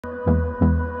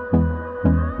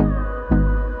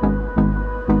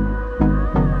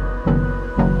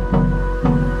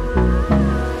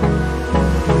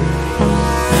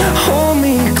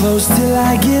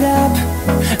I get up,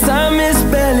 time is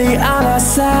barely on our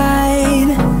side.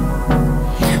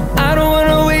 I don't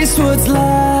wanna waste what's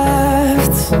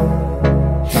left.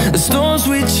 The storms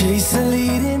we chase are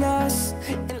leading us.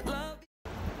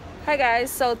 Hi guys,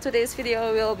 so today's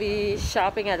video will be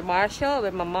shopping at Marshall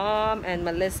with my mom and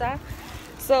Melissa.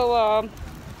 So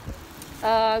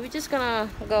we're just gonna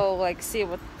go like see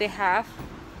what they have.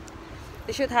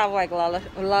 They should have like a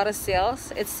lot of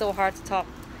sales. It's so hard to talk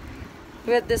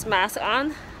with this mask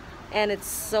on and it's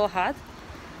so hot.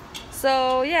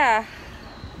 So yeah.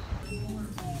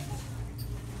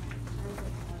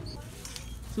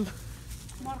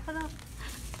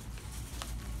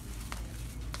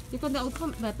 You can out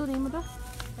from better name ba?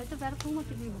 Better kung mo.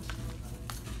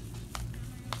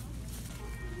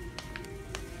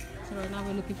 So right now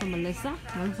we're looking for Melissa.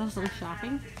 Melissa's still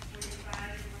shopping.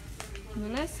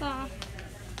 Melissa.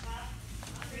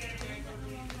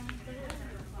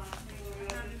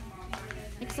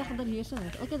 Exact the here,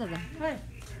 okay, daga. Hi.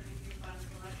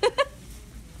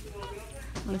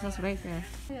 Melissa's right there.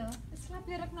 It's not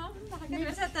direct now.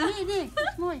 Hindi.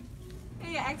 Mooi.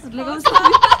 Yeah, Het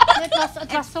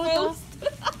was zo tof.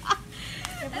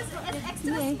 Het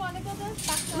extra small ko doon.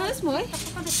 No, it's mooi.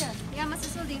 Ja, mas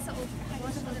is wel deze ook.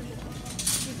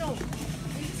 Dito.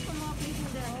 This is for more place in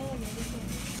there.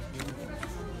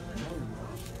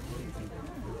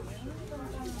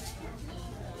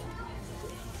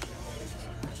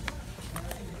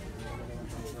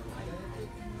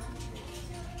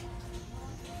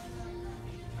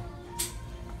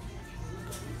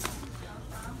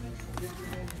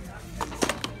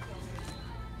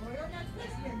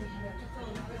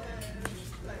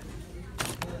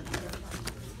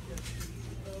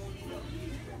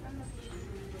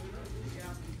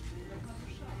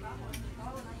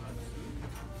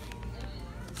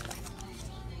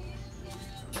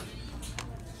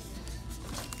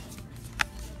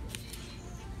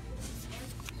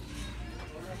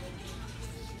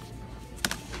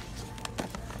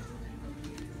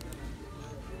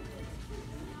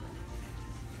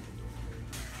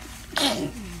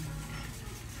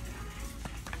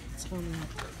 It's only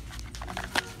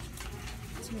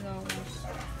 $2.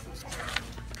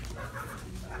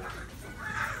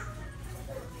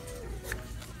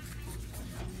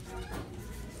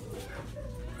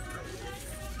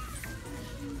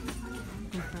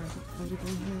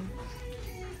 Everything here.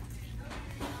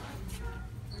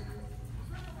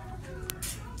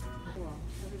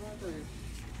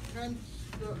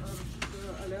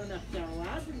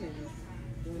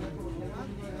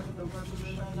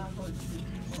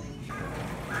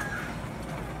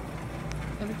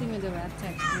 Everything with the red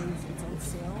text means it's on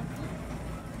sale.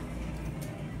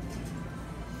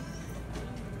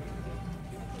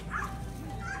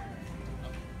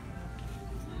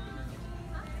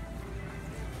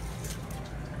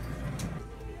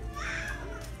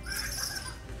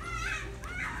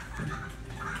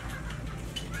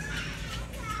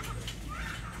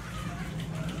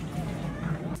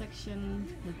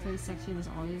 The toy section is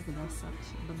always the best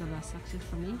section, but the best section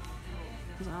for me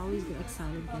because I always get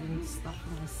excited getting stuff for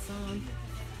my son.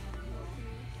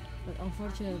 But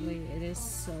unfortunately, it is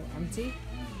so empty.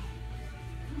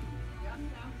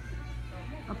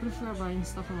 I prefer buying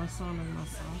stuff for my son and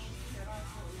myself.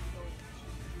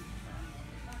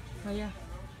 But yeah,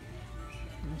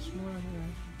 there's more here.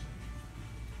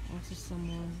 Also some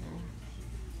more here.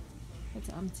 It's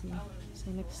empty,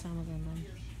 so next time again then.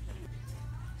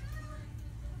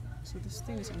 So this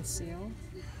thing is on sale.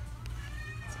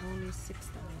 It's only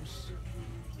 $6.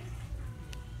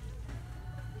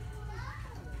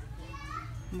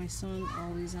 My son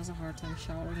always has a hard time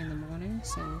showering in the morning,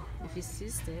 so if he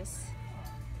sees this,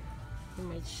 he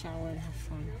might shower and have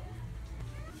fun.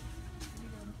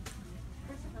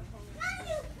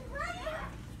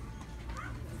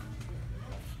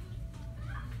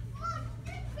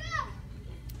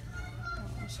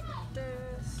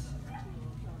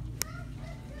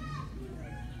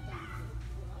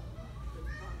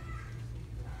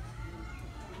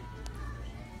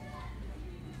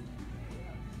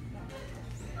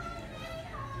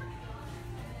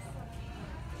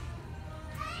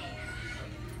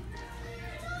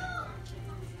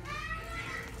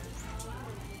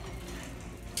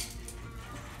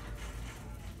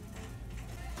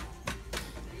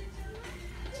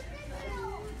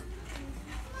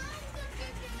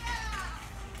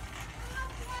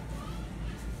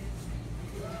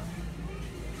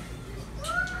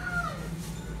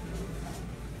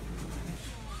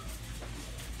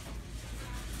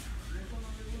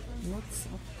 Lots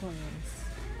of coins.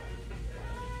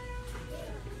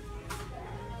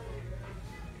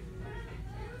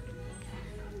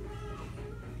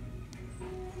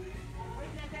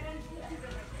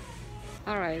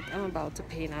 All right, I'm about to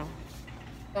pay now.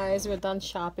 Guys, we're done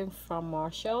shopping from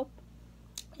Marshall.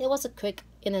 It was a quick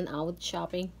in and out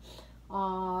shopping.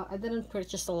 I didn't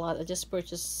purchase a lot. I just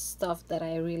purchased stuff that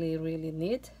I really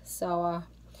need. So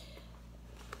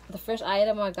the first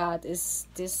item I got is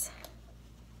this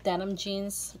denim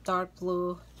jeans, dark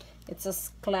blue. It's a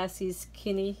classy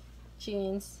skinny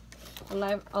jeans. I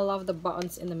love the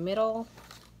buttons in the middle,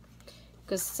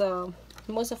 because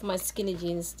most of my skinny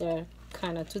jeans, they're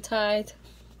kind of too tight.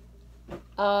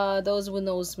 Those who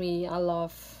knows me, I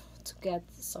love to get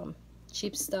some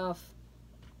cheap stuff,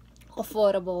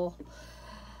 affordable,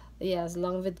 yeah, as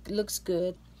long as it looks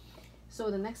good. So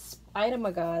the next item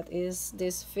I got is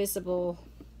this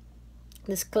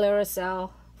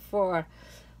Claricel for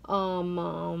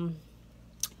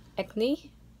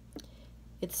acne.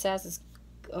 It says it's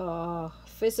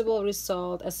visible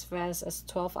result as fast as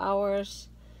 12 hours,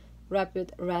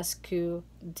 rapid rescue,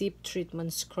 deep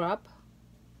treatment scrub,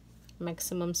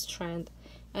 maximum strength,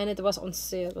 and it was on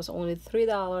sale. It was only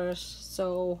 $3,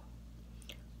 so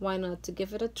why not to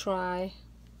give it a try,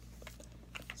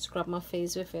 scrub my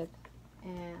face with it.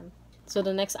 And so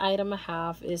the next item I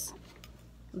have is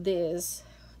this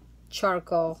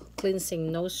charcoal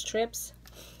cleansing nose strips.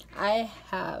 I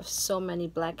have so many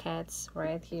blackheads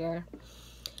right here.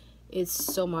 It's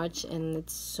so much and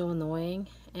it's so annoying,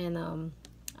 and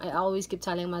I always keep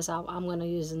telling myself I'm gonna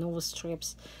use the nose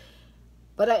strips,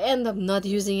 but I end up not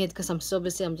using it because I'm so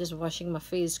busy. I'm just washing my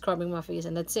face, scrubbing my face,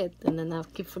 and that's it. And then I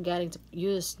keep forgetting to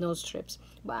use nose strips.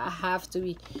 But I have to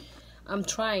be, I'm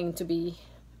trying to be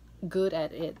good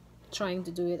at it, trying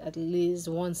to do it at least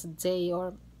once a day,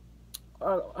 or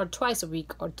twice a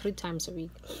week, or 3 times a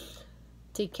week.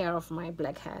 Take care of my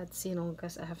blackheads, you know,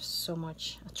 because I have so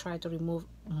much. I try to remove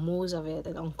most of it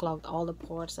and unclog all the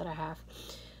pores that I have.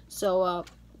 So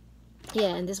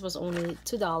yeah, and this was only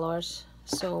 $2,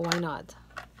 so why not?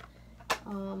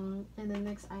 And the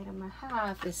next item I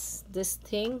have is this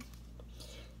thing.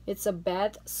 It's a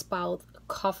bed spout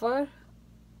cover.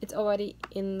 It's already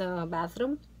in the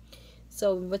bathroom.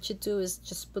 So what you do is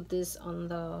just put this on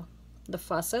the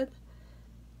faucet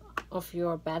of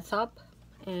your bathtub,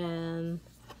 and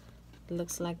it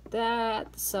looks like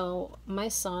that. So my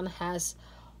son has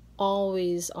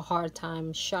always a hard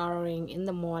time showering in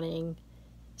the morning,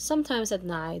 sometimes at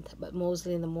night, but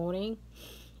mostly in the morning.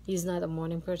 He's not a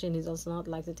morning person. He does not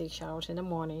like to take showers in the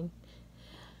morning.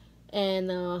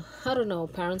 And I don't know,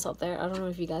 parents out there, I don't know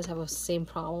if you guys have the same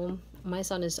problem. My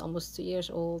son is almost 2 years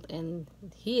old and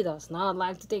he does not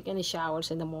like to take any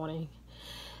showers in the morning.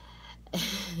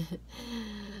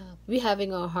 We're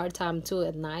having a hard time too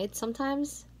at night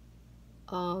sometimes.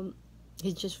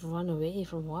 He just run away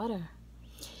from water.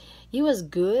 He was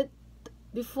good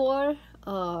before,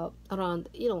 around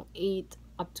 1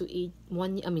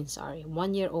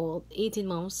 year old, 18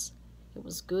 months. He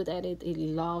was good at it. He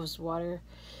loves water.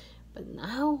 But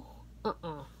now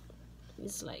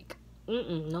it's like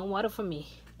no water for me.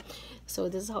 So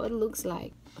this is how it looks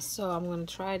like. So I'm gonna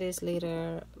try this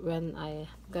later when I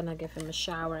gonna give him a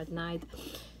shower at night.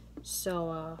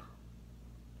 So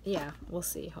yeah, we'll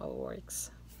see how it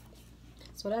works.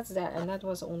 So that's that, and that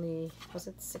was only, was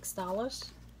it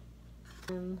 $6?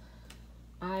 And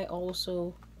I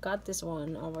also got this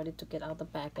one, already took it out the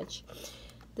package.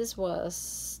 This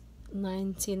was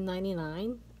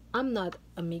 $19.99. I'm not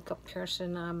a makeup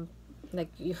person. I'm like,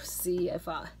 you see, if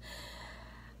I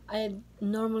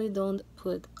normally don't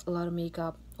put a lot of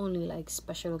makeup, only like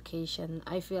special occasion.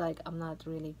 I feel like I'm not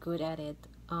really good at it.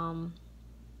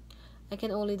 I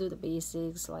can only do the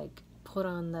basics, like put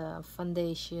on the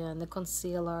foundation, the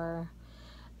concealer,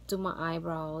 do my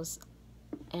eyebrows,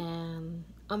 and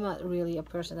I'm not really a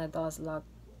person that does a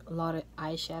lot of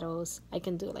eyeshadows. I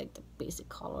can do like the basic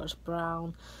colors,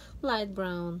 brown, light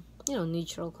brown,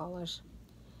 neutral colors.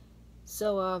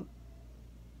 So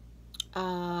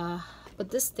but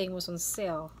this thing was on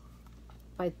sale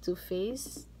by Too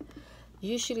Faced.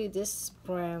 Usually this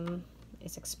brand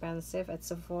is expensive. At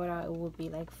Sephora it would be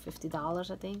like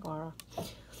 $50, I think, or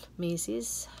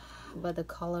Macy's, but the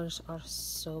colors are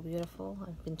so beautiful.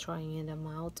 I've been trying them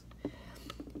out.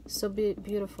 So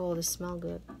beautiful. They smell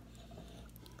good.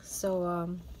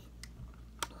 So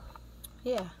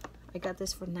yeah, I got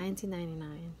this for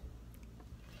 $19.99,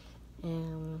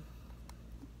 and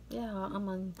yeah, I'm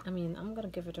gonna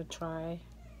give it a try.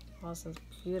 Also,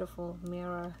 beautiful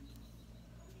mirror.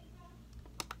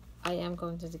 I am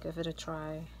going to give it a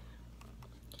try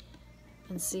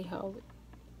and see how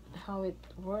it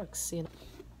works, And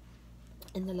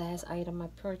the last item I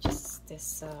purchased,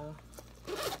 this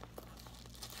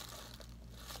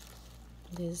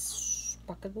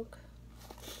pocketbook.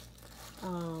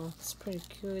 It's pretty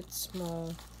cute,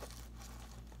 small.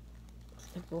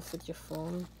 It will fit your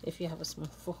phone if you have a small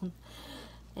phone.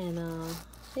 And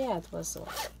yeah, it was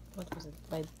what was it,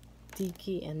 by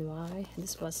DKNY.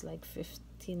 This was like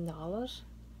 $15. It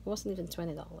wasn't even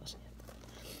 $20 yet.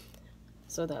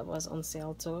 So that was on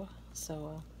sale too.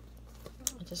 So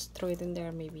I just throw it in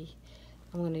there. Maybe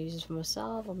I'm gonna use it for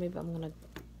myself, or maybe I'm gonna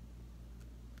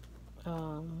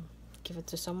give it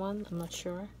to someone. I'm not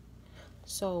sure.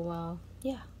 So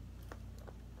yeah.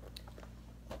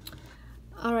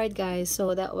 Alright guys,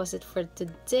 so that was it for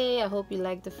today. I hope you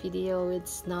liked the video.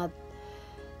 It's not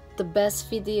the best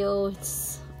video.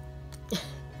 It's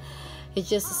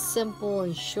just a simple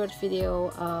and short video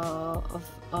of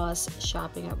us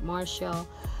shopping at Marshall.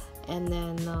 And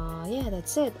then yeah,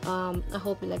 that's it. I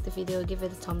hope you liked the video. Give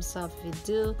it a thumbs up if you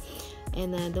do,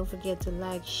 and don't forget to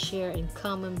like, share, and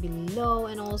comment below,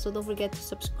 and also don't forget to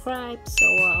subscribe. So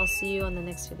I'll see you on the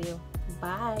next video.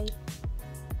 Bye.